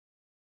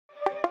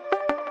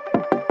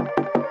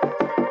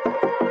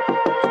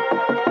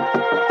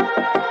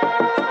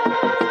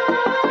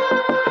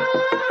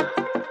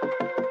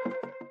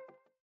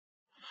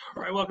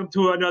right, welcome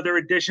to another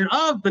edition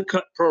of the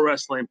Cut Pro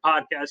Wrestling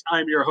Podcast.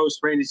 I'm your host,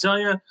 Randy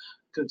Zelia,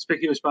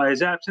 conspicuous by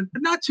his absence,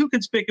 but not too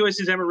conspicuous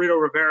is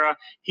Emerito Rivera.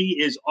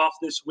 He is off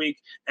this week.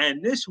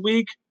 And this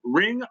week,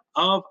 Ring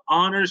of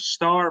Honor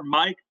star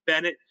Mike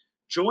Bennett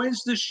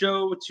joins the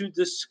show to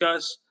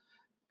discuss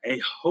a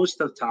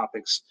host of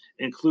topics,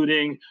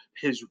 including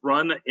his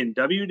run in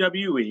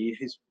WWE,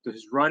 his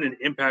run in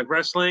Impact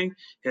Wrestling,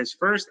 his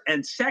first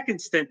and second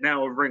stint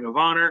now of Ring of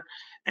Honor,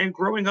 and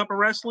growing up a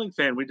wrestling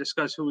fan. We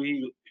discuss who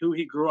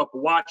he grew up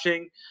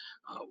watching,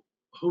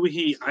 who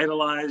he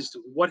idolized,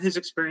 what his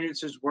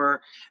experiences were,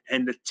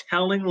 and the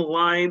telling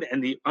line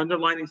and the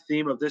underlining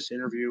theme of this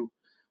interview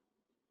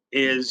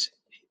is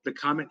the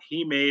comment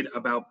he made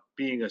about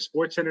being a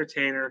sports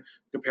entertainer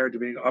compared to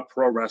being a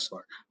pro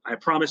wrestler. I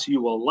promise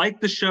you will like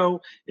the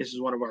show. This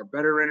is one of our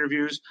better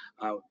interviews.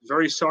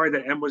 Very sorry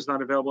that M was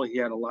not available. He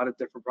had a lot of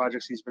different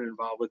projects he's been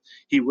involved with.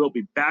 He will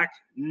be back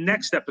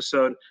next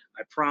episode.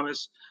 I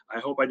promise. I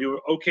hope I do an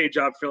okay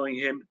job filling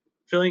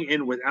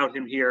in without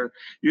him here.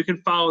 You can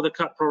follow the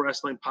Cut Pro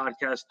Wrestling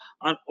Podcast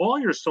on all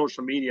your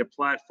social media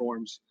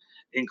platforms,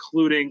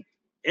 including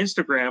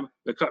Instagram,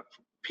 the Cut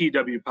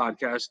PW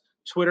Podcast,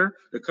 Twitter,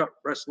 the Cut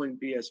Wrestling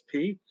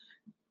BSP,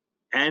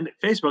 and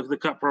Facebook, the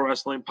Cut Pro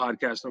Wrestling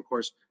Podcast. And of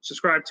course,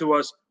 subscribe to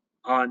us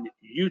on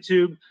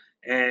YouTube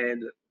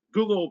and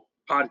Google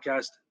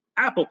Podcast,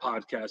 Apple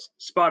Podcast,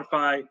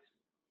 Spotify,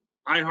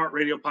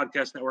 iHeartRadio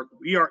Podcast Network.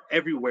 We are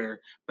everywhere,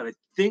 but I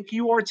think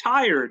you are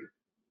tired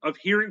of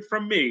hearing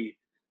from me.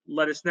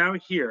 Let us now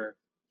hear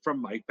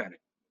from Mike Bennett.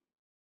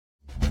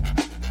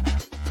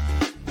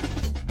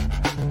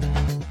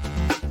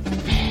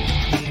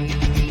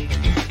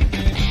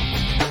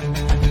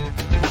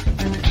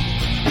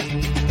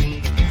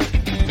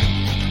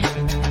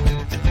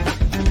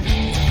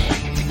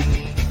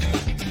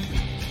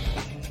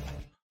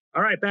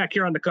 All right, back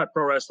here on the Cut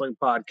Pro Wrestling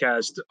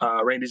Podcast,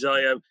 Randy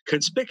Zelia,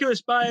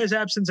 conspicuous by his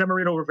absence,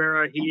 Emerito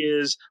Rivera. He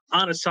is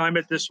on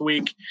assignment this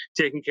week,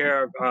 taking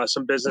care of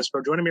some business.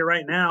 But joining me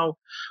right now,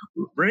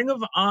 Ring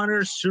of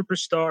Honor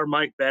superstar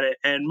Mike Bennett.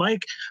 And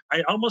Mike,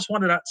 I almost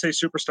want to not say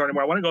superstar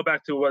anymore. I want to go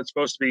back to what it's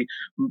supposed to be.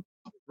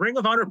 Ring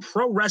of Honor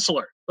pro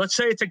wrestler. Let's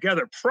say it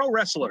together. Pro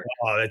wrestler.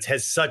 Oh, it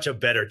has such a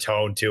better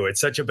tone to it.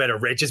 Such a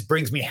better, it just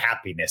brings me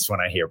happiness when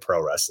I hear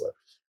pro wrestler.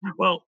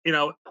 Well, you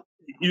know,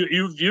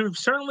 you've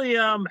certainly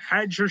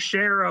had your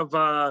share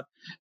of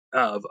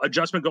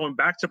adjustment going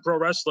back to pro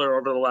wrestler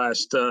over the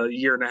last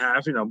year and a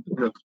half. You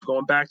know,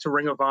 going back to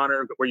Ring of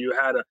Honor where you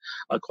had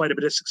a quite a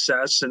bit of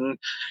success, and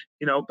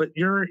you know, but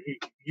you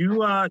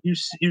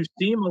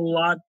seem a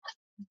lot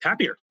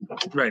happier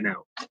right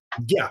now.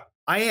 Yeah,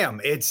 I am.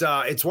 It's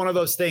one of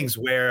those things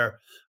where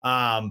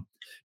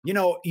you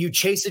know, you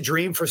chase a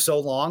dream for so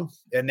long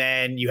and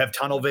then you have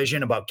tunnel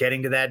vision about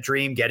getting to that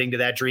dream.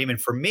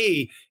 And for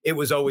me, it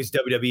was always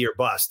WWE or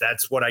bust.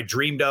 That's what I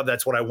dreamed of.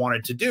 That's what I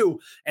wanted to do.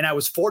 And I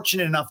was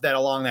fortunate enough that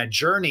along that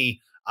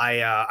journey,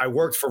 I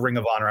worked for Ring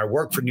of Honor. I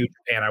worked for New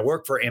Japan. I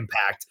worked for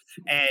Impact.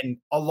 And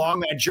along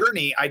that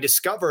journey, I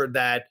discovered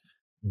that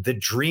the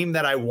dream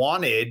that I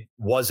wanted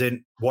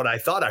wasn't what I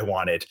thought I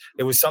wanted.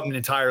 It was something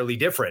entirely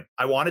different.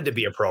 I wanted to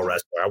be a pro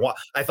wrestler.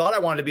 I thought I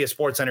wanted to be a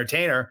sports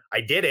entertainer.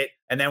 I did it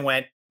and then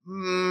went,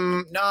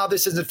 no,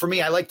 this isn't for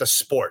me. I like the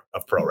sport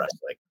of pro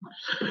wrestling.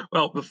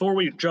 Well, before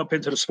we jump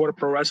into the sport of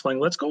pro wrestling,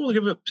 let's go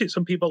give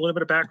some people a little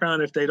bit of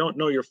background if they don't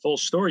know your full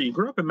story. You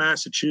grew up in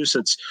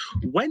Massachusetts.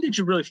 When did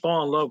you really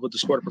fall in love with the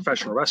sport of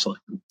professional wrestling?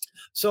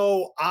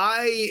 So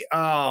I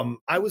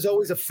was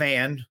always a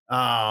fan.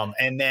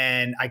 And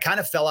then I kind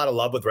of fell out of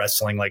love with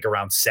wrestling like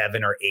around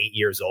 7 or 8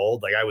 years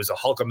old. Like I was a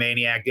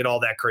Hulkamaniac, did all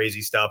that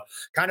crazy stuff,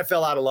 kind of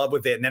fell out of love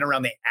with it. And then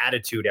around the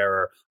Attitude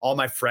Era, all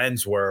my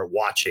friends were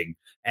watching.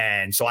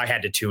 And so I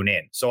had to tune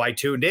in. So I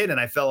tuned in and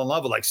I fell in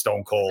love with like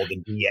Stone Cold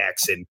and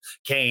DX and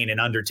Kane and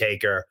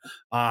Undertaker.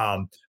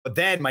 But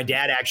then my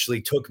dad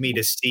actually took me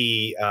to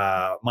see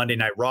Monday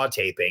Night Raw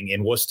taping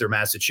in Worcester,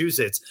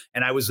 Massachusetts.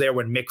 And I was there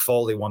when Mick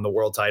Foley won the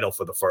world title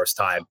for the first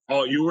time.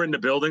 Oh, you were in the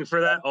building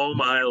for that? Oh,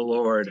 my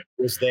Lord.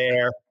 I was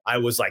there. I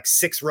was like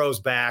 6 rows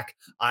back.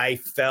 I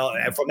felt,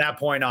 and from that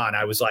point on,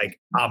 I was like,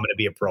 I'm going to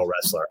be a pro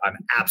wrestler. I'm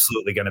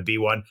absolutely going to be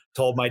one.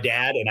 Told my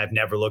dad, and I've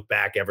never looked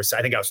back ever since.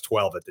 I think I was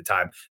 12 at the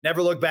time.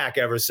 Never looked back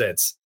ever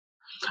since.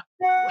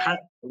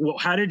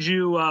 How did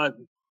you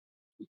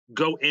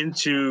go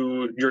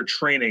into your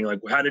training? Like,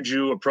 how did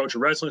you approach a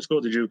wrestling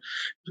school? Did you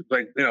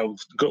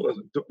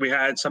we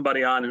had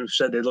somebody on who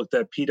said they looked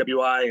at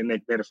PWI and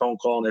they made a phone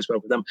call and they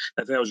spoke with them.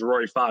 I think that was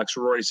Rory Fox.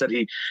 Rory said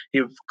he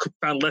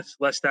found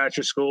Les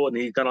Thatcher School and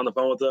he got on the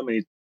phone with them and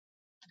he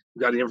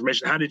got the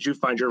information. How did you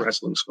find your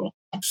wrestling school?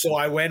 So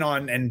I went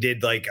on and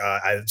did like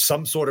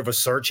some sort of a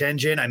search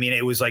engine. I mean,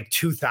 it was like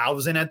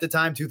 2000 at the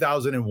time,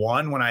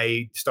 2001 when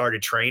I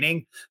started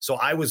training. So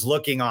I was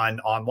looking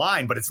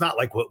online, but it's not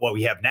like what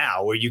we have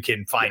now where you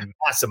can find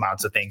mass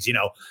amounts of things. You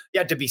know, you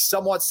have to be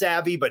somewhat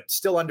savvy, but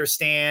still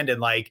understand.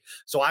 And like,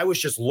 so I was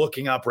just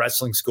looking up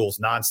wrestling schools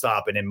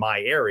nonstop and in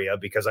my area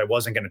because I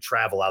wasn't going to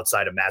travel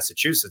outside of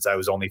Massachusetts. I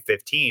was only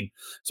 15.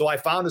 So I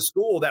found a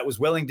school that was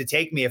willing to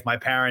take me if my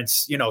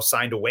parents, you know,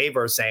 signed a waiver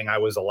waiver saying I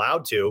was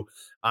allowed to.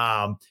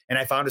 And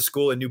I found a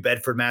school in New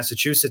Bedford,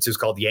 Massachusetts. It's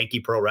called Yankee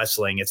Pro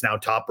Wrestling. It's now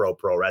Top Rope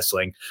Pro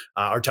Wrestling,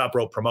 or Top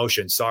Rope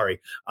Promotion. Sorry.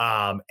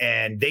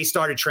 And they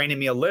started training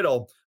me a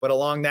little, but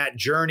along that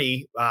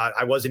journey,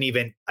 I wasn't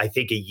even, I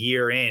think, a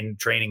year in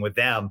training with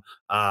them.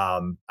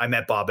 I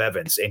met Bob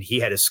Evans, and he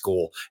had a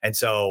school. And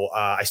so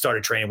I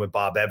started training with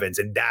Bob Evans,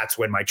 and that's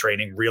when my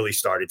training really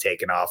started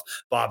taking off.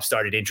 Bob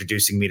started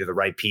introducing me to the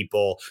right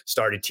people,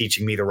 started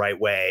teaching me the right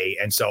way.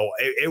 And so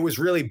it was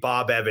really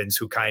Bob Evans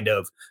who kind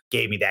of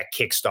gave me that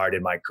kickstart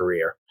in my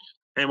career.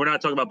 And we're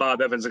not talking about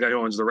Bob Evans, the guy who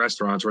owns the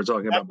restaurants. We're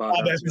talking about Bob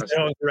Evans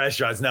who owns the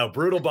restaurants. No,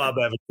 Brutal Bob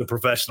Evans, the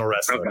professional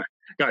wrestler. Okay,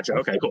 gotcha.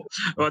 Okay, cool.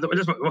 Well, I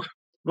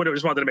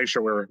just wanted to make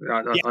sure we're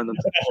on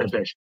the same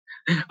page.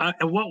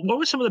 And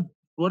what are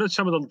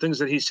some of the things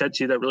that he said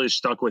to you that really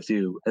stuck with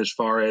you, as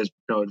far as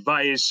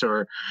advice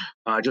or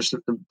just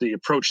the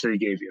approach that he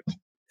gave you?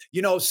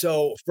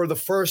 So for the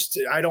first,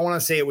 I don't want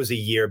to say it was a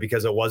year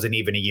because it wasn't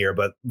even a year,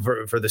 but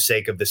for the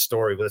sake of this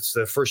story, it's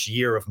the first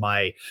year of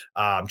my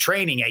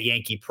training at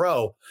Yankee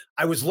Pro.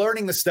 I was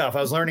learning the stuff.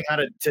 I was learning how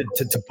to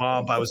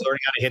bump. I was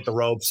learning how to hit the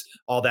ropes,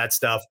 all that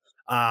stuff.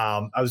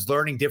 I was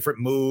learning different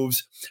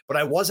moves, but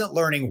I wasn't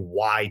learning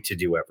why to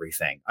do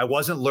everything. I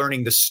wasn't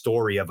learning the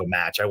story of a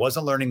match. I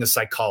wasn't learning the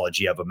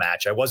psychology of a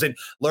match. I wasn't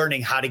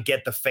learning how to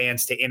get the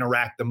fans to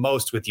interact the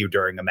most with you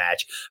during a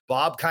match.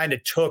 Bob kind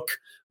of took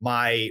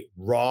my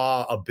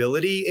raw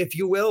ability, if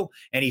you will,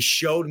 and he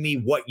showed me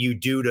what you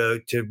do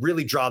to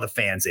really draw the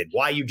fans in,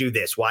 why you do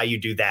this, why you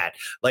do that.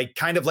 Like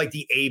kind of like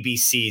the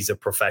ABCs of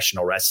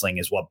professional wrestling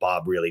is what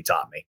Bob really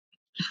taught me.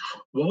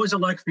 What was it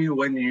like for you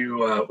when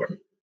you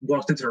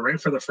walked into the ring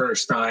for the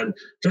first time,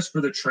 just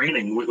for the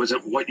training? Was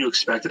it what you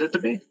expected it to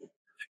be?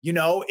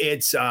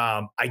 It's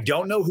I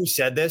don't know who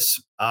said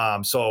this,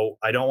 so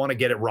I don't want to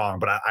get it wrong,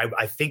 but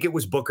I think it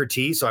was Booker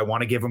T, so I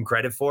want to give him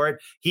credit for it.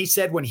 He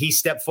said when he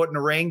stepped foot in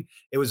the ring,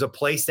 it was a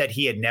place that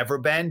he had never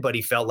been, but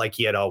he felt like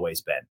he had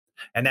always been.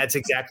 And that's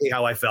exactly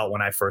how I felt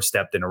when I first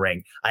stepped in the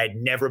ring. I had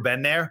never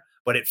been there,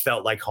 but it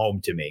felt like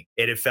home to me.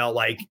 It felt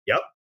like, yep,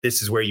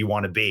 this is where you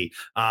want to be.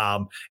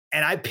 And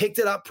I picked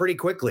it up pretty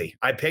quickly.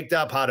 I picked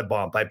up how to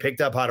bump. I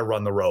picked up how to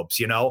run the ropes,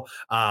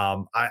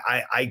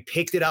 I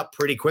picked it up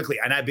pretty quickly.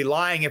 And I'd be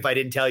lying if I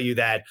didn't tell you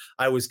that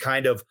I was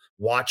kind of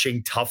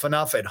watching Tough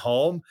Enough at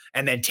home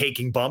and then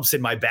taking bumps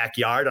in my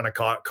backyard on a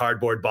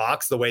cardboard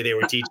box, the way they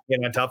were teaching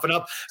it on Tough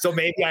Enough. So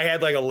maybe I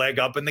had like a leg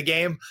up in the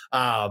game.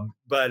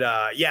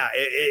 It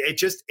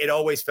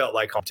always felt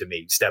like home to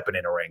me, stepping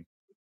in a ring.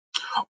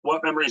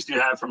 What memories do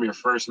you have from your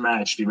first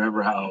match? Do you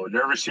remember how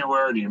nervous you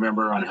were? Do you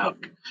remember on how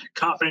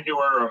confident you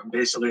were? Or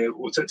basically,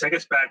 so take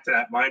us back to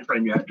that mind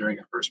frame you had during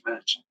your first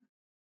match.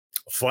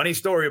 Funny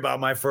story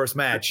about my first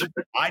match.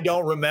 I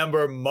don't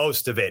remember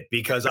most of it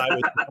because I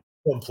was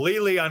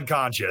completely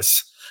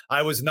unconscious.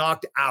 I was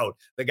knocked out.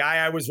 The guy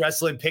I was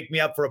wrestling picked me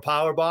up for a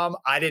power bomb.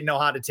 I didn't know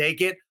how to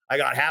take it. I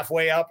got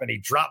halfway up and he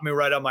dropped me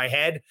right on my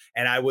head.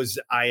 And I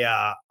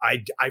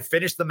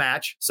finished the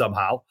match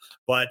somehow,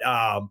 but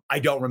I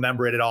don't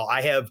remember it at all.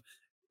 I have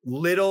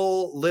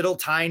little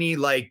tiny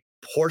like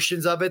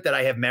portions of it that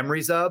I have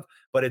memories of,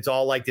 but it's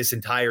all like this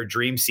entire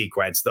dream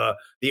sequence.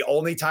 The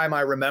only time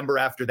I remember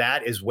after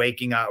that is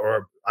waking up,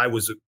 or I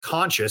was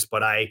conscious,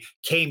 but I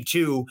came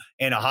to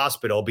in a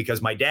hospital because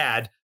my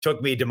dad took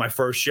me to my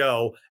first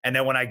show. And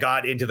then when I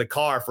got into the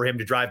car for him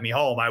to drive me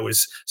home, I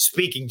was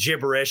speaking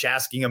gibberish,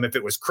 asking him if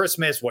it was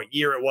Christmas, what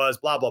year it was,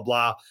 blah, blah,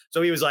 blah.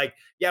 So he was like,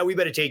 yeah, we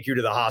better take you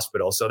to the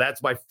hospital. So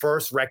that's my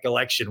first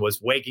recollection,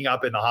 was waking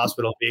up in the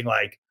hospital being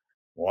like,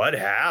 what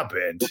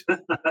happened? No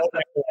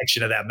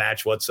recollection of that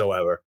match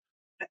whatsoever.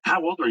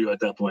 How old were you at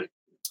that point?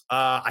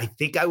 I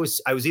think I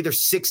was either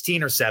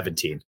 16 or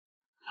 17.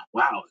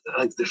 Wow.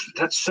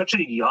 That's such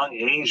a young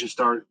age to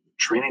start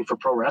training for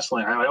pro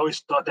wrestling. I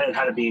always thought that it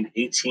had to be an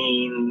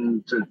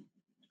 18 to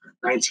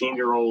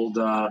 19-year-old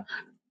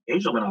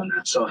age limit on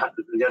that. So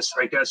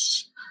I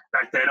guess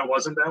back then it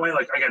wasn't that way.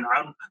 Like, again,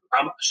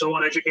 I'm so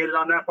uneducated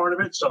on that part of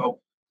it. So,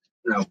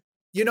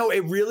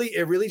 it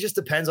really just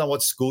depends on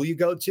what school you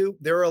go to.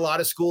 There are a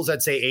lot of schools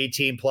that say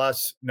 18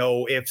 plus,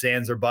 no ifs,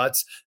 ands, or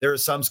buts. There are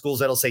some schools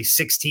that'll say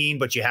 16,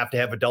 but you have to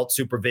have adult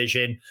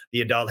supervision. The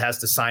adult has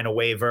to sign a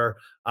waiver.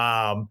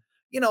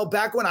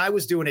 Back when I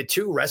was doing it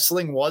too,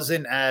 wrestling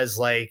wasn't as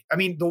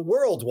the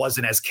world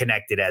wasn't as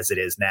connected as it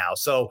is now.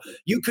 So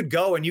you could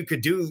go and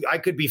I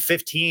could be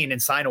 15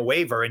 and sign a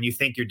waiver and you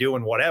think you're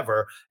doing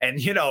whatever. And,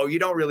 you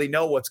don't really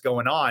know what's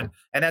going on.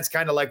 And that's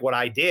kind of like what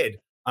I did.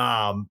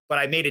 But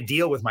I made a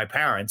deal with my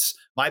parents.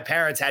 My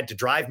parents had to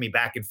drive me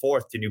back and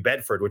forth to New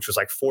Bedford, which was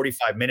like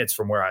 45 minutes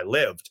from where I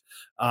lived.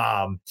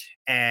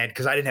 And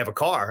because I didn't have a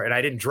car and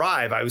I didn't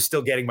drive, I was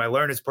still getting my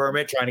learner's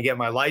permit, trying to get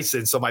my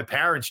license. So my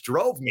parents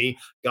drove me.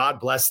 God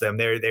bless them.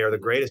 They are the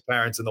greatest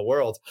parents in the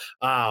world.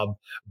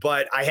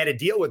 But I had a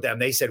deal with them.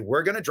 They said,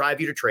 we're going to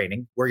drive you to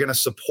training. We're going to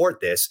support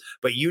this,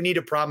 but you need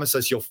to promise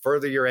us you'll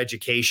further your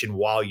education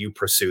while you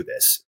pursue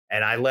this.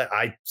 And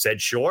I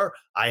said, sure.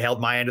 I held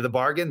my end of the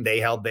bargain. They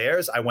held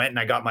theirs. I went and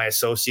I got my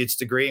associate's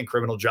degree in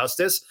criminal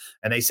justice.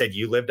 And they said,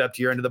 you lived up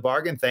to your end of the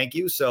bargain. Thank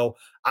you. So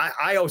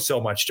I owe so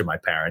much to my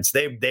parents.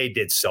 They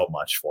did so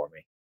much for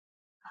me.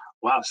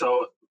 Wow.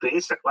 So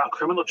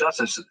criminal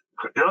justice.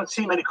 You don't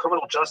see many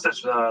criminal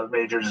justice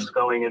majors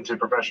going into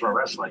professional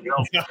wrestling. You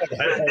know,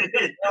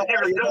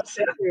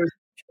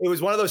 it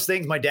was one of those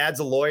things. My dad's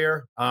a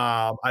lawyer.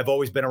 I've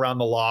always been around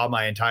the law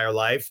my entire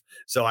life,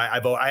 so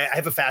I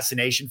have a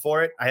fascination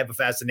for it. I have a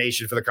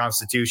fascination for the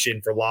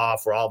Constitution, for law,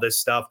 for all this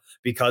stuff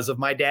because of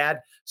my dad.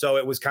 So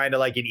it was kind of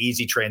like an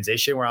easy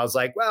transition where I was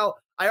like, well,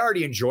 I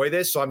already enjoy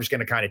this, so I'm just going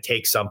to kind of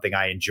take something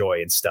I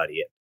enjoy and study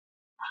it.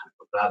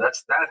 That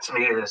to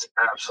me is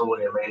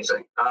absolutely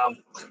amazing.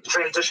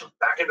 Transition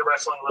back into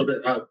wrestling a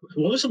little bit.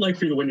 What was it like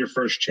for you to win your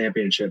first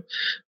championship?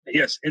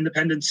 Yes,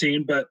 independent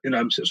scene, but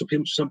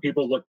some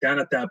people look down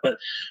at that. But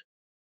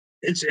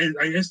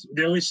I guess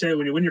they always say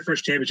when you win your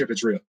first championship,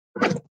 it's real.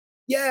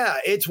 Yeah,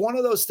 it's one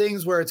of those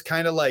things where it's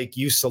kind of like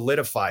you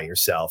solidify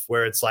yourself,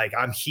 where it's like,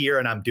 I'm here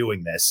and I'm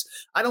doing this.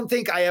 I don't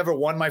think I ever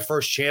won my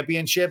first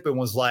championship and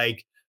was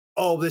like,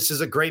 oh, this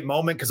is a great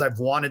moment because I've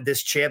wanted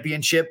this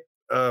championship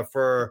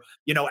for,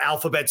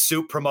 Alphabet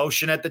Soup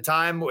promotion at the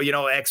time,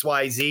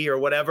 XYZ or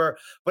whatever.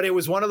 But it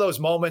was one of those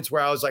moments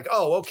where I was like,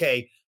 oh,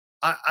 okay,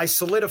 I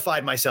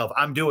solidified myself.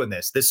 I'm doing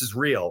this. This is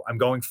real. I'm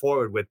going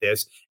forward with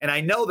this. And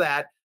I know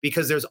that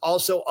because there's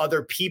also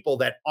other people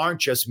that aren't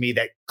just me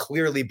that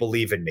clearly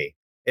believe in me.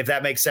 If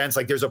that makes sense,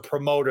 like there's a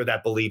promoter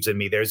that believes in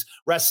me. There's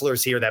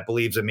wrestlers here that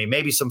believes in me,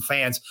 maybe some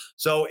fans.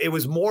 So it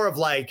was more of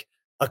like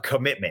a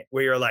commitment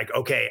where you're like,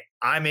 okay,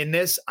 I'm in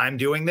this, I'm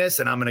doing this,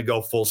 and I'm going to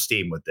go full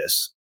steam with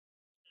this.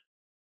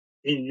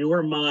 In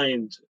your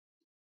mind,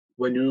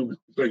 when you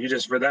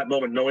just for that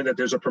moment, knowing that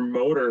there's a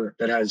promoter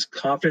that has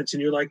confidence in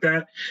you like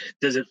that,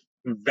 does it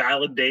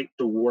validate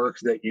the work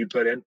that you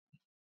put in?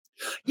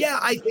 Yeah,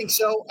 I think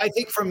so. I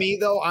think for me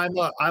though,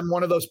 I'm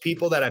one of those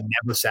people that I'm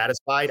never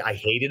satisfied. I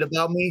hate it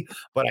about me,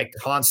 but I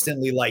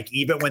constantly like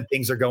even when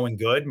things are going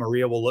good,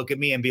 Maria will look at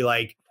me and be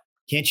like,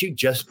 "Can't you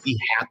just be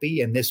happy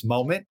in this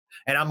moment?"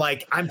 And I'm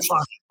like, I'm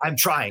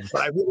trying,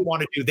 but I really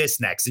want to do this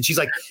next. And she's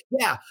like,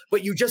 yeah,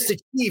 but you just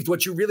achieved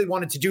what you really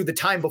wanted to do the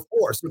time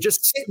before. So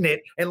just sit in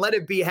it and let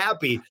it be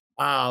happy.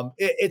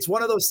 It's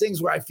one of those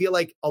things where I feel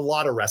like a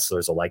lot of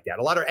wrestlers are like that.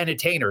 A lot of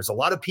entertainers, a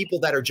lot of people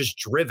that are just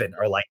driven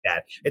are like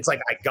that. It's like,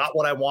 I got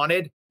what I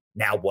wanted.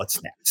 Now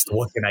what's next?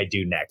 What can I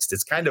do next?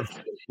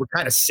 We're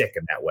kind of sick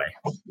in that way.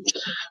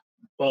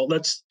 Well,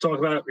 let's talk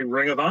about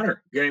Ring of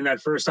Honor. Getting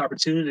that first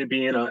opportunity to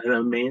be in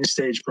a main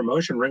stage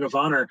promotion. Ring of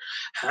Honor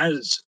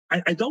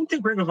I don't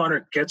think Ring of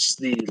Honor gets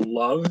the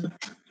love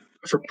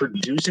for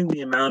producing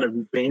the amount of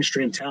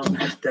mainstream talent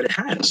that it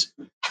has.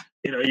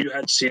 You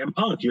had CM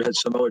Punk, you had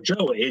Samoa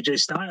Joe, AJ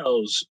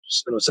Styles,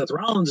 Seth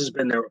Rollins has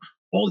been there,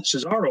 all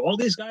Cesaro, all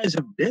these guys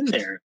have been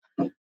there.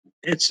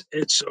 It's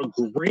a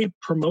great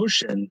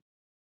promotion,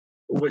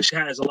 which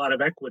has a lot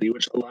of equity,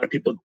 which a lot of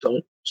people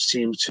don't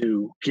seem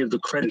to give the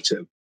credit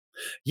to.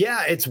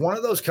 Yeah, it's one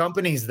of those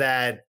companies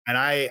that, and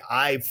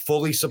I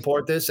fully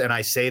support this, and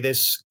I say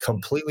this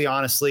completely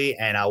honestly,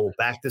 and I will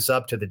back this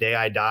up to the day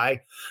I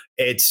die.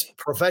 It's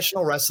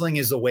professional wrestling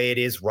is the way it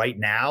is right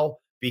now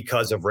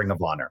because of Ring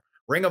of Honor.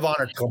 Ring of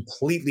Honor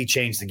completely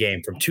changed the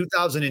game from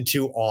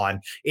 2002 on.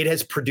 It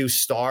has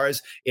produced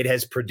stars. It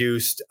has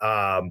produced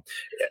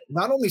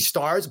not only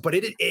stars, but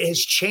it has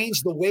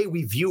changed the way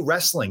we view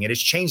wrestling. It has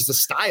changed the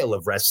style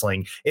of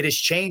wrestling. It has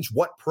changed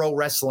what pro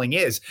wrestling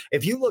is.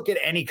 If you look at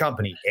any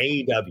company,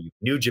 AEW,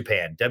 New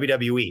Japan,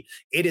 WWE,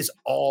 it is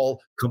all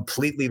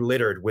completely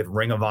littered with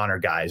Ring of Honor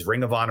guys,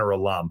 Ring of Honor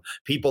alum,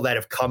 people that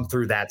have come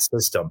through that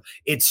system.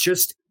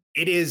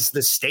 It is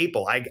the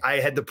staple. I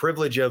had the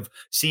privilege of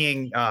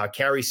seeing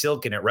Carrie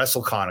Silken at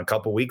WrestleCon a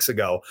couple weeks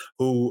ago,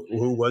 who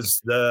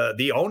was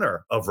the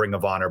owner of Ring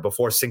of Honor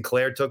before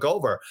Sinclair took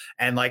over.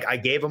 And like, I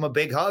gave him a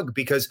big hug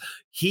because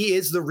he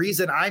is the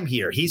reason I'm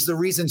here. He's the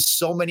reason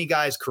so many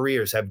guys'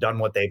 careers have done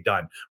what they've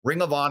done.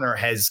 Ring of Honor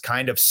has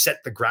kind of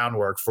set the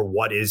groundwork for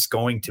what is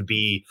going to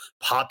be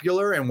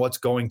popular and what's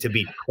going to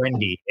be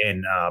trendy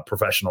in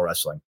professional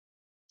wrestling.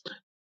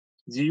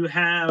 Do you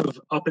have,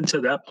 up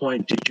until that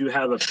point, did you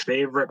have a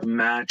favorite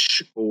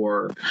match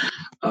or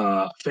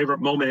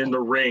favorite moment in the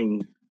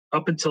ring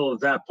up until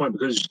that point?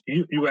 Because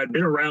you had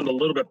been around a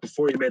little bit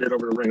before you made it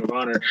over to Ring of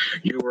Honor.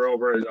 You were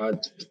over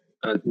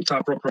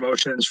Top Rope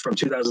Promotions from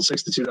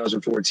 2006 to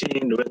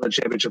 2014, New England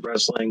Championship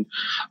Wrestling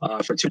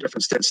for two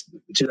different stints,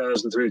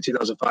 2003 to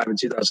 2005 and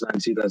 2009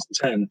 to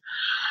 2010.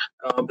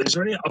 Is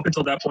there any, up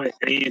until that point,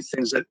 any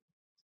things that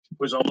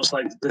was almost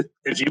like,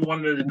 if you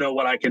wanted to know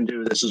what I can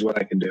do, this is what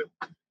I can do?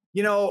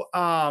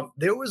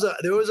 There was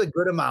a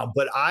good amount,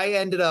 but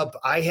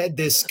I had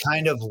this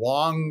kind of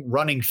long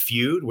running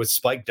feud with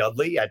Spike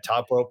Dudley at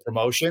Top Rope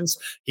Promotions.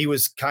 He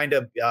was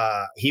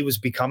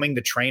becoming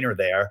the trainer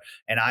there,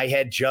 and I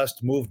had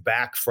just moved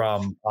back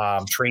from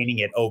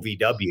training at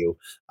OVW,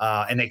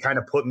 and they kind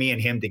of put me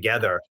and him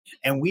together,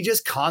 and we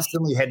just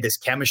constantly had this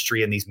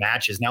chemistry in these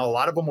matches. Now, a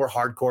lot of them were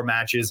hardcore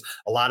matches,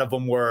 a lot of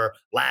them were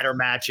ladder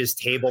matches,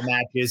 table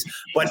matches,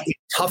 but it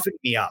toughened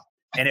me up.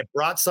 And it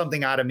brought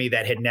something out of me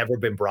that had never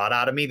been brought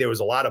out of me. There was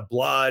a lot of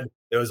blood,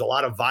 there was a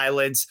lot of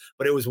violence,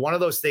 but it was one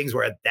of those things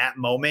where at that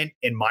moment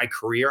in my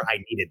career,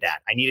 I needed that.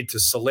 I needed to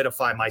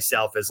solidify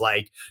myself as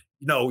like,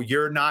 no,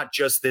 you're not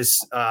just this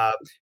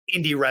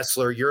indie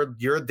wrestler.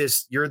 You're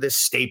this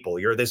staple.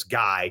 You're this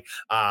guy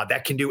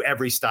that can do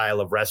every style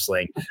of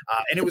wrestling.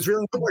 And it was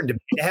really important to me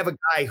to have a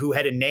guy who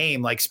had a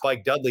name like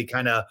Spike Dudley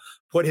kind of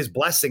put his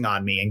blessing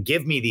on me and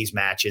give me these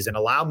matches and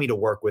allow me to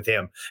work with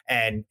him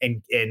and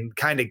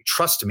kind of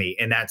trust me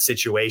in that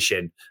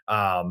situation.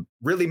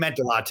 Really meant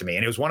a lot to me.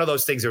 And it was one of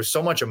those things, there was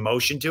so much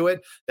emotion to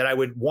it that I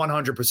would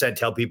 100%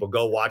 tell people,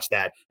 go watch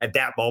that. At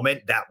that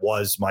moment, that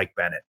was Mike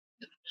Bennett.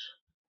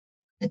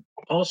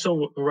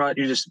 Also, Rod,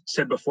 you just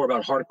said before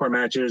about hardcore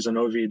matches and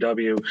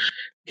OVW.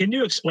 Can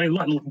you explain?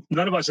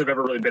 None of us have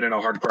ever really been in a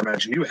hardcore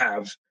match. You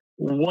have.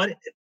 What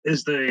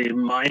is the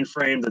mind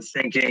frame, the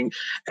thinking,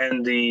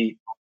 and the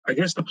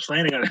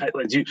planning on how,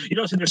 like, you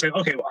don't sit there saying,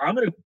 okay, well, I'm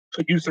going to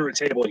put you through a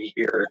table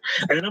here,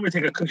 and then I'm going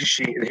to take a cookie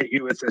sheet and hit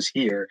you with this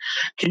here.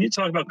 Can you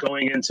talk about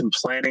going into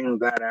planning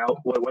that out?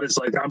 What it's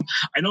like?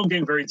 I know I'm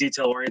getting very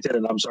detail oriented,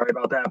 and I'm sorry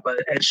about that, but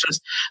it's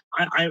just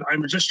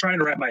I'm just trying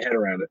to wrap my head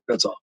around it.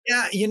 That's all.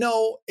 Yeah,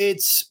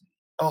 it's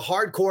a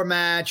hardcore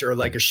match or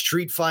like a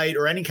street fight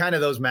or any kind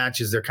of those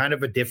matches. They're kind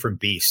of a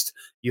different beast.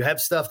 You have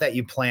stuff that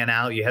you plan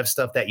out, you have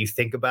stuff that you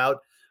think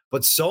about,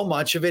 but so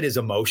much of it is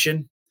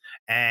emotion.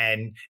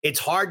 And it's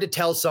hard to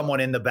tell someone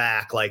in the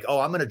back, like, oh,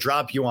 I'm going to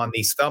drop you on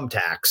these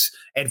thumbtacks,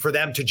 and for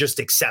them to just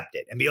accept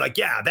it and be like,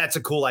 yeah, that's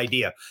a cool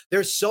idea.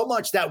 There's so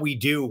much that we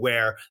do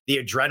where the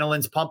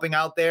adrenaline's pumping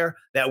out there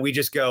that we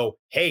just go,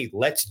 hey,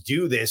 let's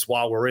do this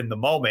while we're in the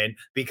moment,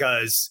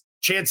 because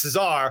chances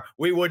are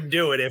we wouldn't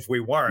do it if we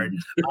weren't.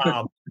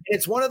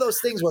 It's one of those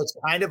things where it's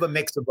kind of a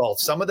mix of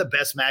both. Some of the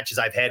best matches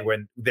I've had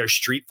when they're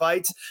street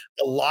fights,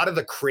 a lot of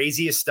the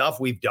craziest stuff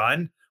we've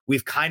done,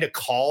 we've kind of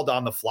called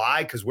on the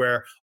fly because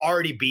we're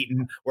already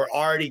beaten. We're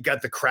already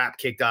got the crap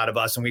kicked out of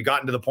us. And we've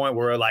gotten to the point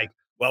where we're like,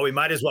 well, we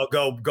might as well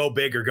go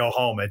big or go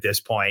home at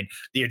this point.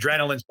 The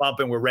adrenaline's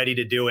pumping. We're ready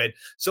to do it.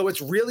 So it's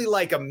really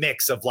like a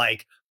mix of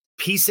like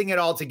piecing it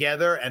all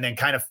together and then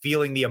kind of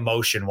feeling the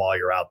emotion while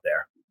you're out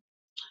there.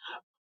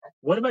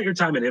 What about your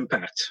time at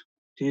Impact?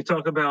 Can you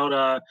talk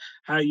about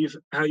how you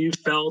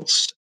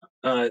felt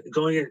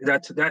going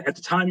at that at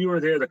the time you were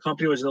there? The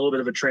company was in a little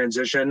bit of a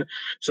transition,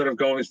 sort of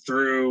going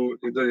through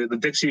the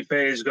Dixie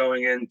phase,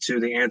 going into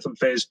the Anthem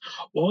phase.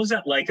 What was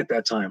that like at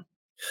that time?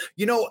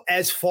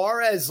 As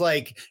far as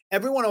like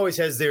everyone always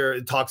has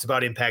their talks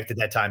about Impact at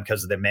that time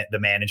because of the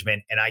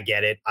management, and I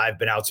get it. I've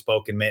been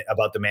outspoken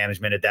about the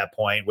management at that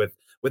point with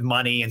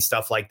money and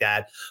stuff like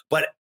that.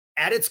 But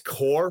at its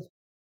core,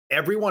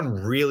 everyone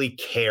really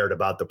cared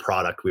about the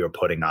product we were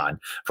putting on,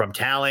 from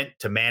talent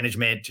to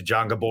management to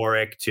John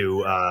Gaborik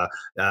to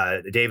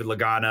David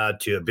Lagana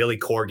to Billy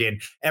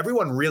Corgan.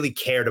 Everyone really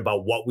cared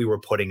about what we were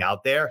putting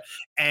out there.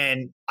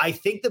 And I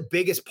think the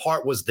biggest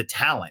part was the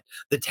talent.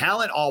 The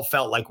talent all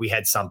felt like we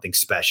had something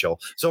special.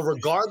 So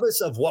regardless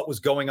of what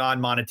was going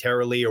on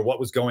monetarily or what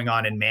was going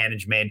on in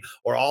management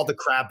or all the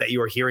crap that you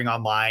were hearing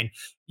online,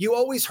 you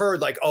always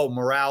heard like, oh,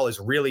 morale is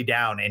really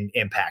down in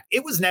Impact.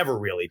 It was never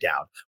really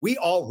down. We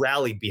all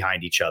rallied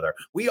behind each other.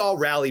 We all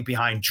rallied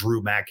behind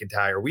Drew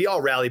McIntyre. We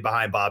all rallied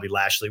behind Bobby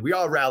Lashley. We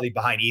all rallied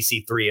behind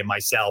EC3 and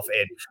myself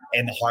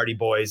and the Hardy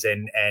Boys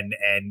and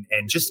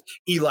just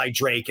Eli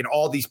Drake and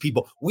all these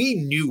people. We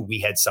knew we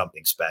had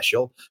something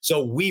special.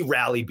 So we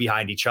rallied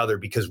behind each other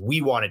because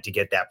we wanted to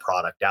get that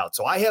product out.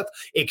 So I have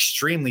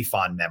extremely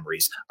fond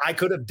memories. I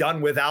could have done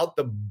without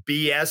the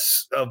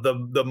BS of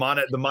the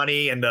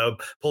money and the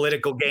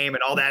political game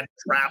and all that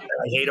crap that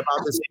I hate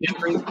about this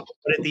industry.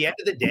 But at the end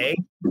of the day,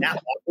 that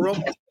locker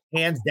room is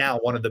hands down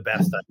one of the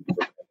best.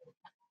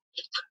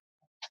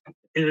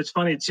 And it's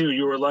funny too.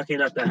 You were lucky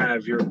enough to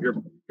have your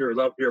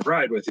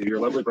bride with you, your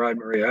lovely bride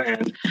Maria,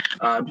 and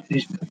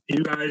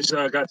you guys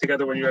got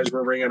together when you guys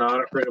were Ring of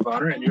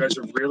Honor, and you guys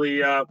have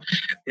really,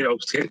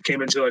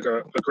 came into like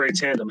a great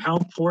tandem. How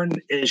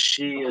important is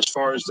she as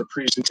far as the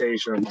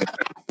presentation of like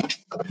that?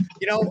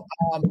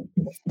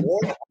 Before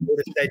I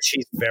would have said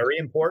she's very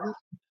important,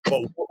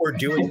 but what we're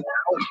doing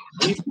now,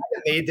 we've kind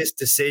of made this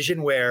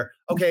decision where,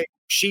 okay,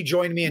 she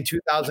joined me in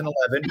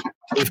 2011.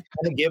 We've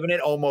kind of given it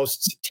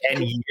almost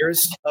 10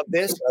 years of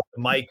this, of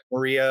the Mike,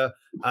 Maria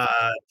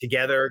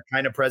together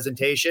kind of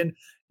presentation.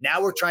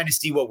 Now we're trying to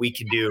see what we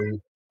can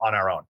do on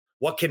our own.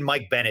 What can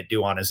Mike Bennett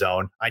do on his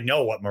own? I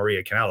know what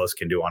Maria Kanellis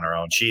can do on her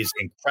own. She's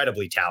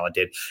incredibly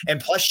talented. And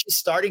plus she's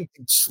starting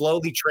to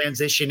slowly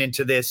transition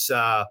into this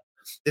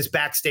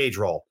backstage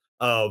role.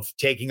 of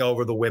taking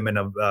over the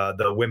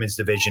women's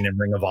division in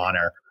Ring of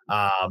Honor,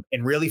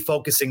 and really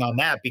focusing on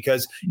that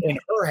because in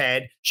her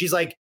head, she's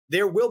like,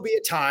 there will be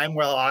a time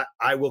where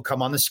I will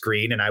come on the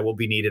screen and I will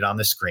be needed on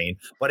the screen.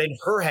 But in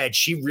her head,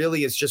 she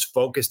really is just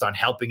focused on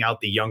helping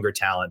out the younger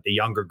talent, the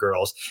younger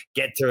girls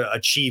get to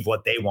achieve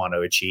what they want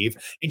to achieve.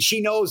 And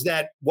she knows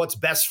that what's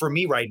best for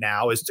me right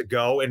now is to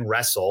go and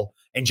wrestle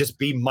and just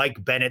be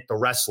Mike Bennett, the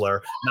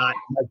wrestler, not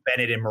Mike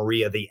Bennett and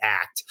Maria, the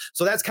act.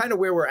 So that's kind of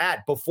where we're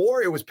at.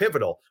 Before it was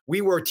pivotal. We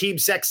were Team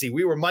Sexy.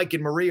 We were Mike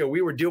and Maria.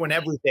 We were doing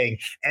everything.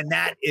 And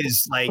that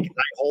is like,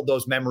 I hold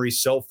those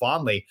memories so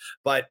fondly.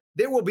 But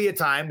there will be a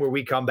time where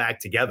we come back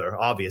together.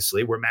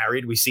 Obviously, we're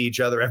married. We see each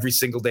other every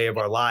single day of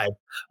our life.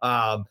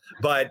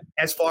 But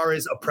as far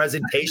as a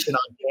presentation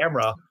on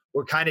camera,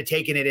 we're kind of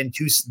taking it in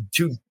two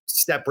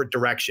separate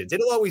directions.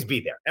 It'll always be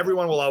there.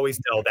 Everyone will always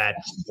know that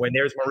when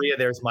there's Maria,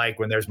 there's Mike.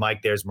 When there's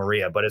Mike, there's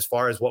Maria. But as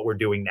far as what we're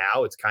doing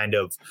now, it's kind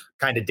of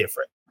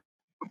different.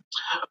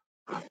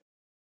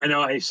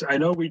 I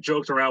know we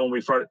joked around when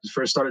we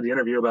first started the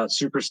interview about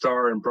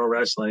Superstar and pro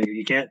wrestling.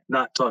 You can't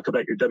not talk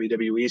about your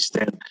WWE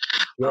stint.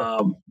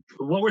 Yeah.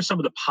 What were some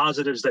of the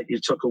positives that you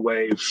took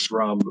away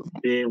from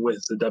being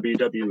with the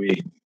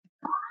WWE?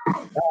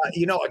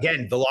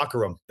 Again, the locker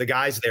room, the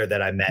guys there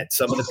that I met,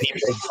 some of the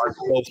people are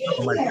close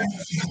to my in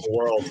the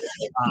world.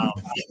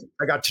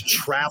 I got to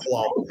travel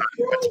all the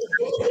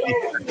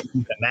time.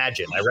 You can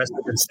imagine. I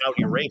wrestled in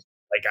Saudi Arabia.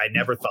 Like, I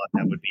never thought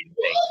that would be a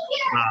thing.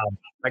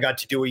 I got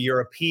to do a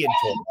European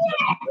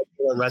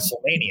tour,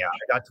 WrestleMania.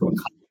 I got to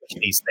accomplish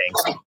these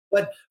things.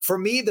 But for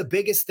me, the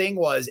biggest thing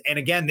was, and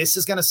again, this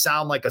is going to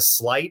sound like a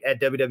slight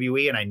at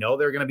WWE, and I know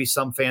there are going to be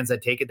some fans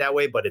that take it that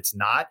way, but it's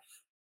not.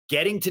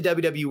 Getting to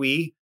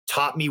WWE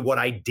taught me what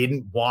I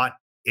didn't want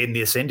in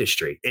this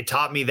industry. It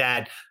taught me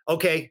that,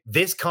 okay,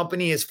 this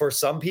company is for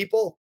some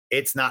people.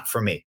 It's not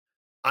for me.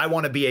 I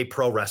want to be a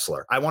pro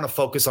wrestler. I want to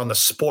focus on the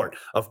sport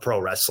of pro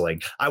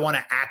wrestling. I want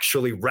to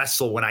actually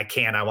wrestle when I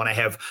can. I want to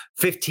have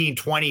 15,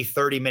 20,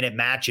 30-minute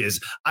matches.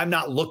 I'm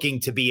not looking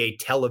to be a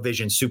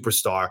television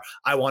superstar.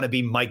 I want to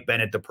be Mike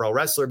Bennett, the pro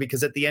wrestler,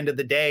 because at the end of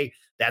the day,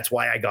 that's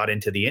why I got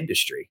into the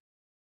industry.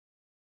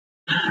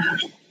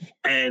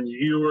 And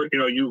you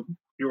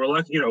were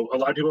lucky. A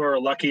lot of people are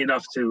lucky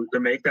enough to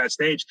make that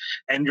stage,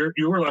 and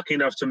you were lucky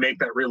enough to make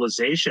that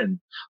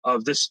realization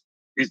of this.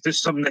 Is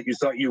this something that you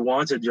thought you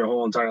wanted your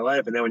whole entire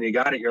life? And then when you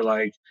got it, you're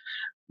like,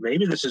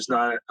 maybe this is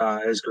not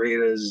as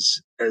great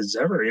as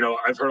ever.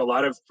 I've heard a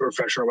lot of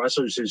professional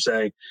wrestlers who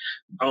say,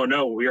 oh,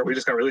 no, we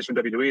just got released from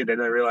WWE. And then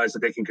they realize that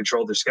they can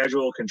control their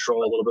schedule,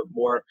 control a little bit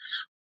more.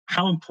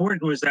 How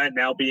important was that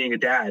now being a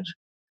dad,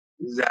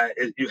 that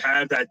you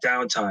have that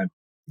downtime?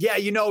 Yeah,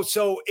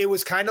 so it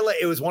was kind of like,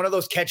 it was one of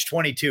those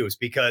catch-22s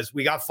because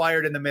we got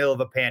fired in the middle of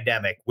a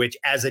pandemic, which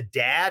as a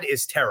dad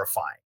is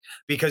terrifying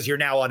because you're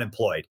now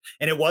unemployed.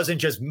 And it wasn't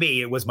just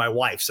me, it was my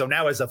wife. So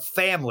now as a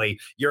family,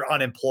 you're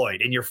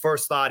unemployed. And your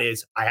first thought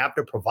is, I have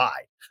to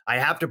provide. I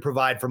have to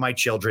provide for my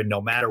children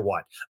no matter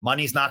what.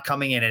 Money's not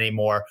coming in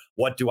anymore.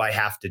 What do I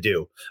have to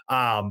do?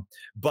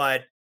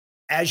 But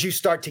as you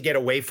start to get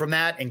away from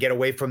that and get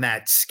away from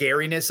that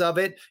scariness of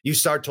it, you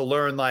start to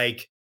learn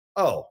like,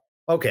 oh,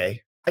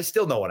 okay, I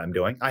still know what I'm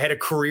doing. I had a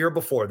career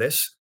before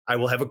this. I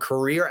will have a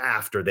career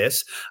after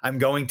this. I'm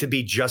going to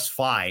be just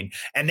fine.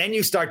 And then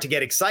you start to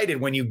get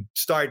excited when you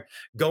start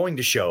going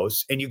to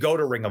shows and you go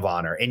to Ring of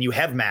Honor and you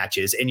have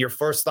matches. And your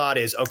first thought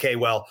is, okay,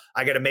 well,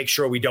 I got to make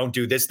sure we don't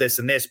do this, this,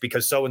 and this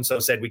because so-and-so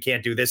said we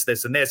can't do this,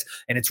 this, and this.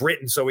 And it's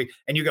written.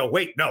 And you go,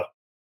 wait, no,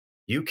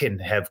 you can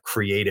have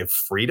creative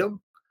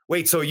freedom.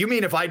 Wait, so you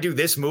mean if I do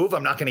this move,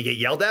 I'm not going to get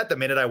yelled at the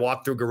minute I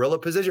walk through gorilla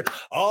position?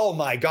 Oh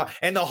my God.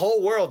 And the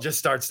whole world just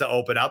starts to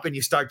open up and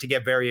you start to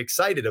get very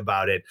excited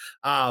about it.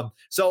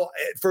 So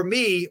for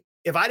me,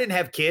 if I didn't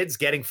have kids,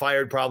 getting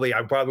fired,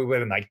 I probably would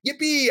have been like,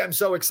 yippee, I'm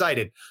so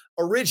excited.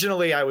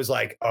 Originally, I was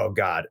like, oh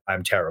God,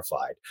 I'm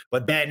terrified.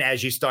 But then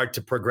as you start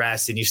to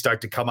progress and you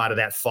start to come out of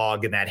that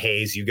fog and that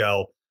haze, you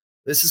go,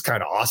 this is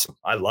kind of awesome.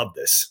 I love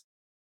this.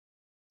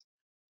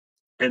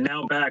 And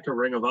now back to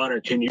Ring of Honor,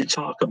 can you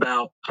talk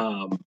about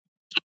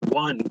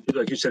one,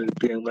 like you said,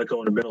 being let go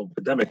in the middle of the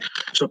pandemic.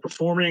 So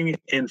performing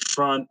in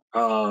front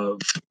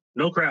of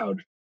no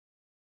crowd,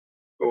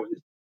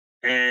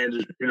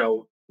 and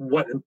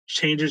what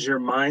changes your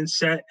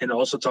mindset, and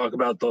also talk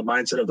about the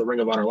mindset of the Ring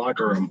of Honor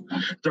locker room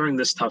during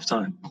this tough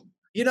time.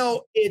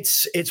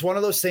 It's one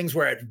of those things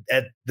where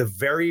at the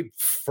very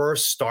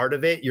first start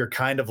of it, you're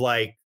kind of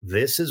like,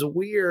 this is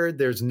weird.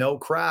 There's no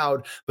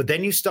crowd. But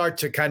then you start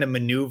to kind of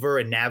maneuver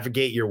and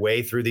navigate your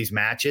way through these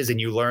matches and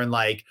you learn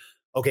like,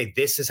 okay,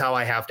 this is how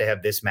I have to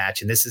have this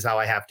match and this is how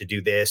I have to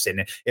do this.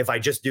 And if I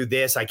just do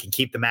this, I can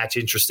keep the match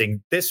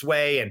interesting this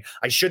way. And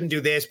I shouldn't do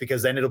this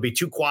because then it'll be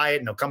too quiet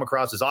and it'll come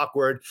across as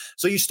awkward.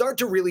 So you start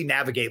to really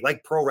navigate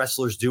like pro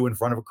wrestlers do in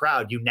front of a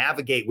crowd. You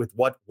navigate with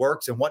what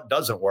works and what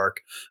doesn't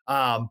work.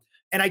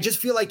 And I just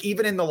feel like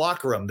even in the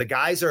locker room,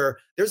 there's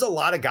a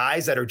lot of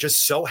guys that are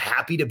just so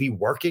happy to be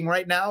working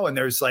right now. And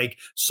there's like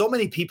so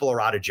many people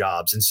are out of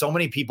jobs and so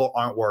many people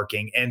aren't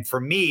working. And for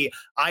me,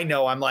 I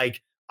know I'm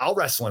like, I'll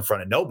wrestle in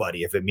front of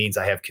nobody if it means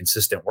I have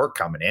consistent work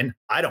coming in.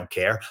 I don't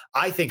care.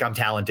 I think I'm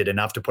talented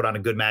enough to put on a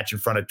good match in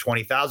front of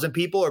 20,000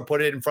 people or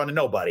put it in front of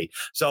nobody.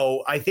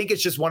 So I think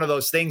it's just one of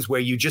those things where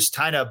you just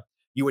kind of,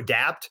 you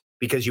adapt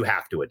because you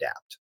have to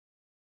adapt.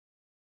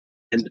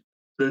 And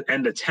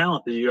the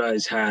talent that you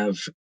guys have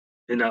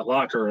in that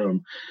locker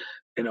room.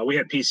 We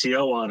had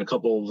PCO on a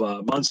couple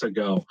of months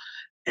ago,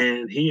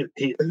 and he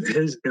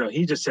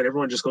just said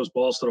everyone just goes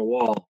balls to the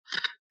wall,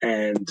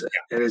 and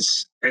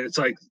it's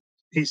like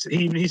he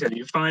said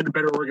you find a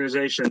better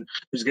organization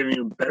who's giving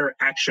you better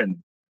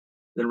action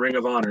than Ring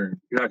of Honor,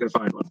 you're not going to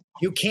find one.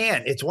 You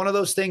can't. It's one of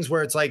those things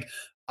where it's like,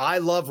 I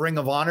love Ring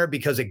of Honor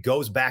because it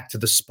goes back to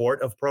the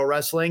sport of pro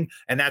wrestling,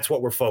 and that's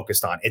what we're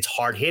focused on. It's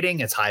hard hitting,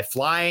 it's high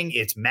flying,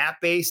 it's map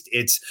based,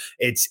 it's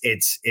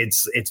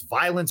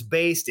violence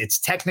based, it's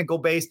technical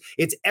based,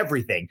 it's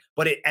everything.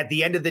 But at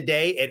the end of the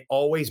day, it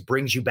always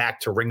brings you back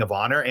to Ring of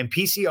Honor. And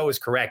PCO is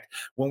correct.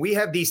 When we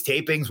have these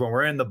tapings, when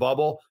we're in the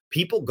bubble,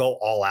 people go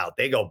all out.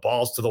 They go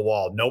balls to the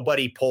wall.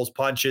 Nobody pulls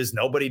punches.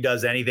 Nobody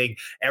does anything.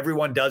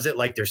 Everyone does it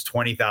like there's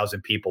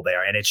 20,000 people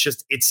there, and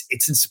it's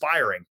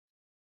inspiring.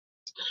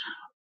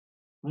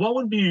 What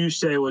would you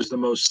say was the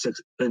most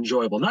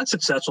enjoyable, not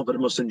successful, but the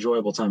most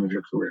enjoyable time of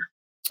your career?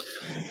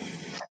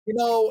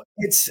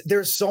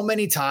 There's so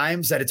many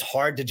times that it's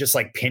hard to just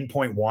like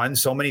pinpoint one.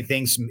 So many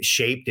things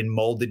shaped and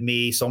molded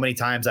me. So many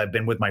times I've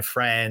been with my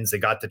friends. They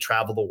got to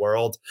travel the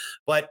world.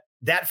 But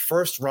that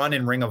first run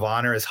in Ring of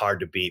Honor is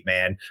hard to beat,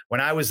 man. When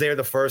I was there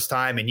the first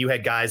time and you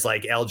had guys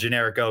like El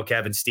Generico,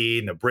 Kevin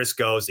Steen, the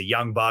Briscoes, the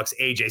Young Bucks,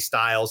 AJ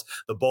Styles,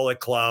 the Bullet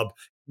Club,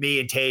 me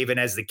and Taven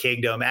as the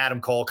Kingdom, Adam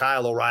Cole,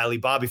 Kyle O'Reilly,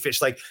 Bobby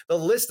Fish, like the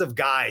list of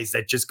guys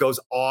that just goes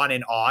on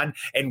and on.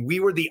 And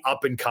we were the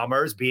up and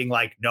comers being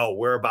like, no,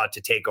 we're about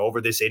to take over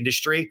this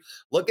industry.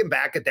 Looking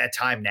back at that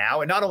time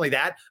now, and not only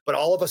that, but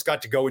all of us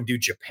got to go and do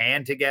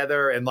Japan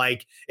together. And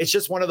like, it's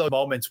just one of those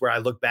moments where I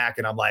look back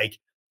and I'm like,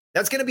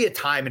 that's going to be a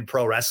time in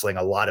pro wrestling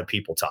a lot of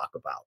people talk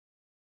about.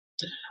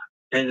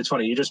 And it's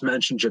funny, you just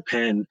mentioned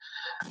Japan.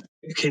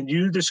 Can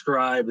you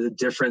describe the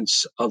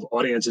difference of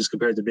audiences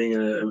compared to being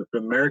in an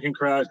American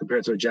crowd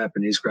compared to a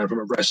Japanese crowd from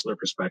a wrestler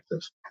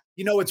perspective?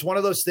 It's one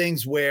of those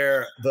things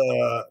where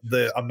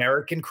the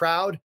American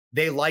crowd,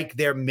 they like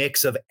their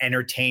mix of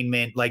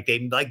entertainment. Like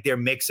they like their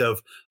mix of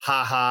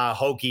haha,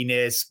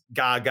 hokiness,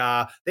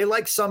 gaga. They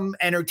like some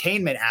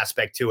entertainment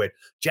aspect to it.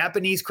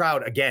 Japanese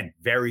crowd, again,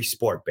 very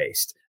sport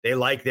based. They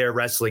like their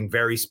wrestling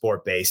very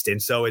sport based. And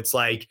so it's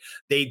like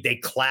they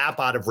clap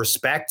out of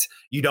respect.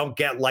 You don't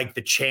get like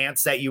the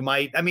chants that you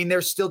might. I mean,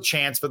 there's still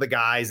chants for the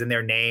guys and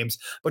their names,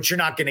 but you're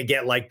not going to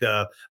get like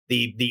the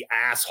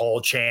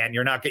asshole chant.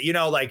 You're not going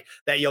to, like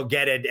that you'll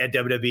get at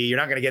WWE. You're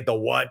not going to get the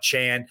what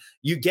chant.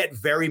 You get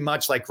very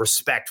much like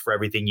respect for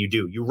everything you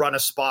do. You run a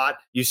spot,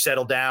 you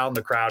settle down,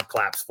 the crowd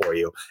claps for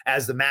you.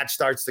 As the match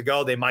starts to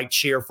go, they might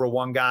cheer for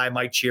one guy,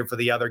 might cheer for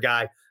the other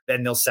guy.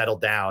 Then they'll settle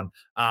down.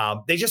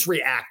 They just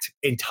react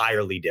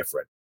entirely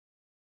different.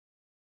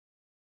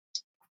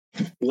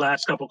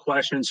 Last couple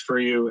questions for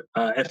you.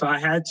 If I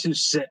had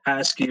to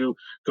ask you,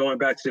 going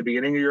back to the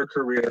beginning of your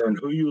career and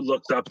who you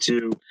looked up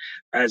to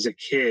as a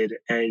kid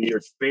and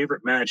your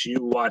favorite match you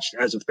watched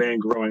as a fan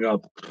growing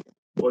up,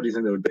 what do you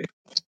think that would be?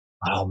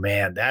 Oh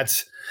man,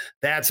 that's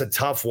a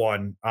tough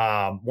one.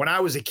 When I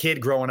was a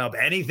kid growing up,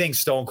 anything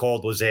Stone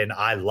Cold was in,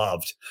 I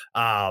loved.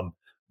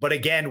 But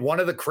again,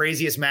 one of the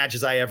craziest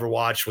matches I ever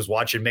watched was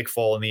watching Mick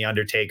Foley and The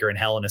Undertaker in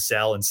Hell in a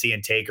Cell and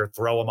seeing Taker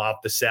throw him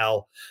off the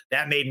cell.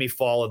 That made me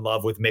fall in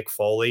love with Mick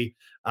Foley.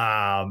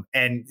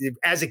 And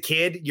as a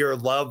kid,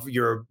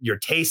 your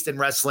taste in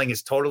wrestling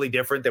is totally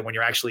different than when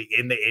you're actually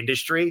in the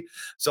industry.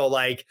 So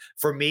like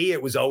for me,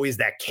 it was always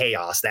that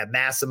chaos, that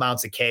mass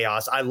amounts of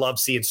chaos. I love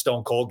seeing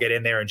Stone Cold get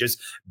in there and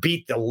just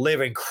beat the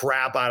living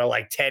crap out of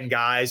like 10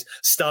 guys,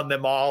 stun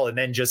them all, and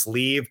then just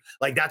leave.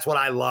 Like that's what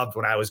I loved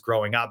when I was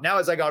growing up. Now,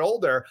 as I got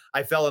older,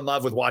 I fell in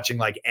love with watching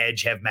like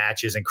Edge have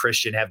matches and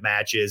Christian have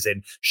matches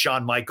and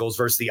Shawn Michaels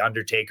versus The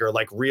Undertaker,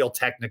 like real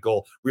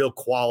technical, real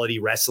quality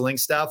wrestling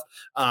stuff.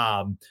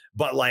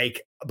 But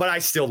I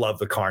still love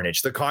the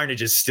Carnage. The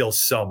Carnage is still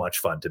so much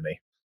fun to me.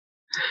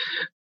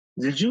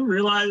 Did you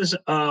realize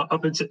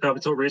up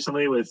until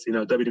recently with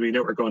WWE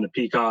Network going to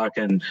Peacock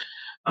and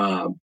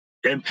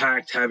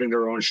Impact having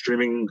their own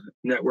streaming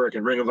network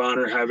and Ring of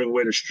Honor having a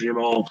way to stream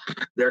all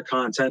their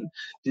content,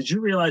 did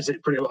you realize that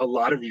a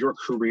lot of your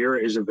career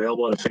is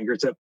available at a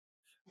fingertip?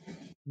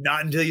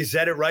 Not until you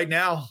said it right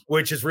now,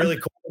 which is really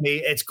cool to me.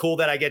 It's cool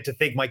that I get to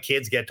think my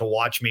kids get to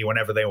watch me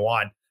whenever they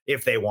want,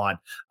 if they want.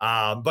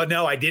 But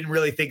no, I didn't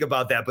really think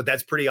about that, but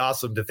that's pretty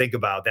awesome to think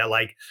about that.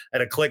 Like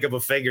at a click of a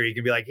finger, you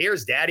can be like,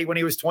 here's Daddy when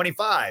he was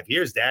 25.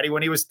 Here's Daddy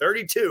when he was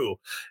 32.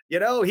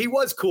 He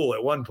was cool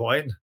at one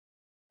point.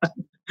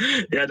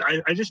 Yeah,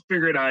 I just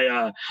figured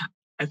I'd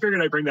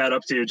bring that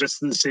up to you just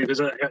to see, because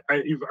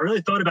I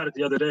really thought about it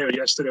the other day.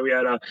 Yesterday we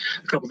had a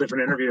couple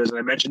different interviews, and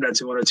I mentioned that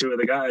to one or two of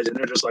the guys, and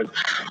they're just like,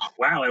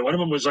 "Wow!" And one of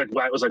them was like,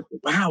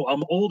 "Wow,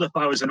 I'm old if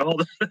I was an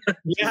old."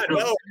 Yeah,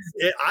 no,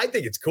 I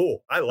think it's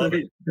cool. I love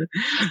it.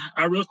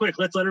 Real quick,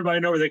 let's let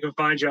everybody know where they can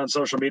find you on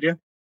social media.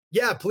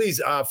 Yeah, please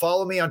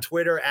follow me on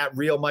Twitter at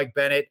Real Mike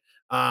Bennett.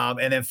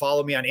 And then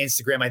follow me on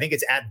Instagram. I think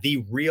it's at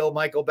The Real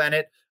Michael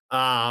Bennett.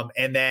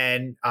 And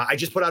then I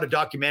just put out a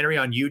documentary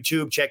on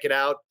YouTube. Check it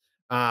out.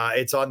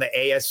 It's on the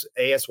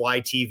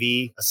ASY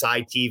TV,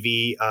 Aside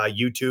TV,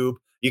 YouTube.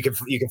 You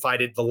can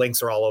find it. The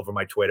links are all over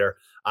my Twitter.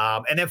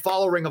 And then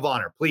follow Ring of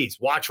Honor. Please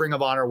watch Ring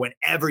of Honor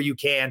whenever you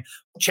can.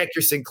 Check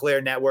your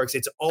Sinclair networks.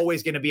 It's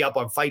always going to be up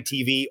on Fight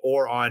TV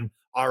or on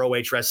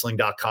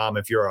ROHWrestling.com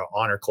if you're an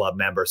Honor Club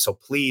member. So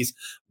please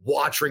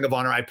watch Ring of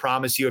Honor. I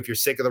promise you, if you're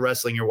sick of the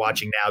wrestling you're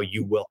watching now,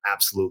 you will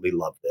absolutely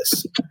love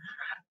this.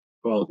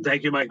 Well,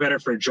 thank you, Mike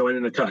Bennett, for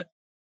joining the cut.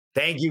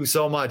 Thank you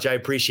so much. I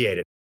appreciate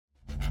it.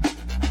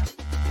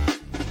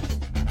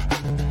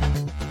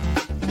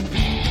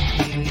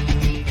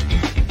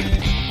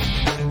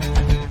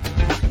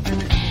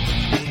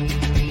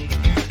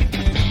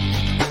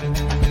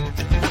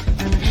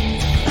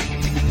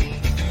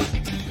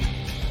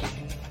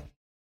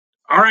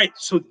 All right,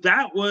 so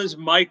that was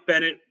Mike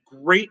Bennett.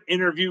 Great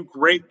interview,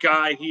 great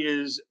guy. He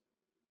is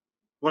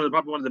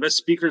probably one of the best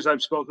speakers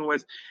I've spoken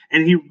with,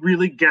 and he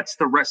really gets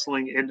the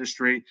wrestling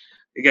industry.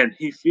 Again,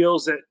 he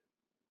feels that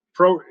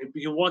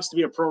he wants to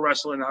be a pro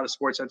wrestler, not a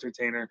sports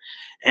entertainer,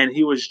 and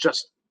he was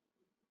just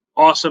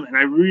awesome. And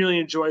I really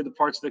enjoyed the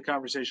parts of the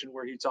conversation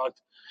where he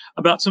talked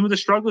about some of the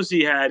struggles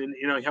he had, and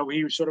how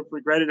he sort of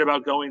regretted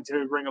about going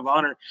to Ring of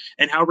Honor,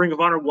 and how Ring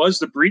of Honor was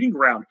the breeding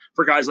ground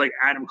for guys like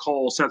Adam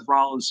Cole, Seth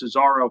Rollins,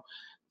 Cesaro,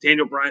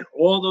 Daniel Bryan.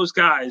 All those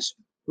guys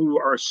who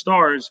are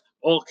stars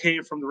all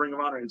came from the Ring of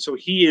Honor. And so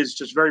he is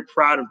just very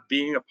proud of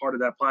being a part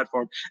of that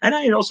platform. And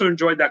I also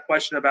enjoyed that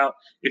question about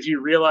if you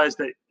realize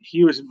that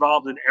he was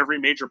involved in every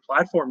major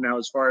platform now,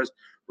 as far as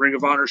Ring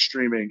of Honor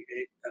streaming,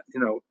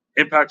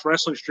 Impact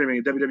Wrestling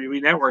streaming,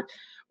 WWE Network.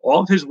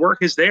 All of his work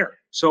is there.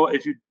 So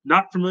if you're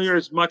not familiar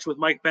as much with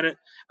Mike Bennett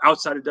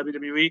outside of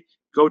WWE,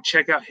 go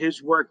check out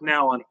his work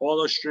now on all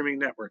those streaming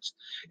networks.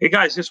 Hey,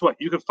 guys, guess what?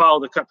 You can follow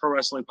the Cut Pro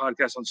Wrestling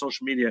Podcast on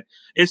social media.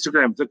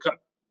 Instagram, the Cut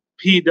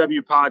PW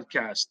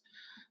Podcast.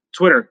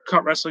 Twitter,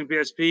 Cut Wrestling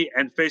PSP.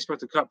 And Facebook,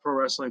 the Cut Pro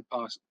Wrestling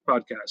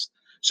Podcast.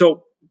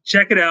 So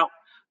check it out.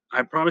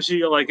 I promise you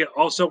you'll like it.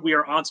 Also, we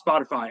are on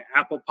Spotify,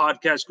 Apple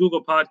Podcasts,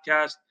 Google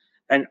Podcasts,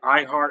 and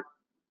iHeart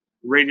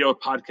Radio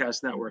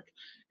Podcast Network.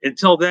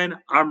 Until then,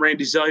 I'm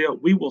Randy Zelia.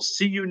 We will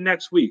see you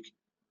next week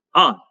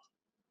on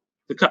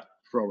the Cut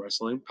Pro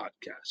Wrestling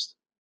Podcast.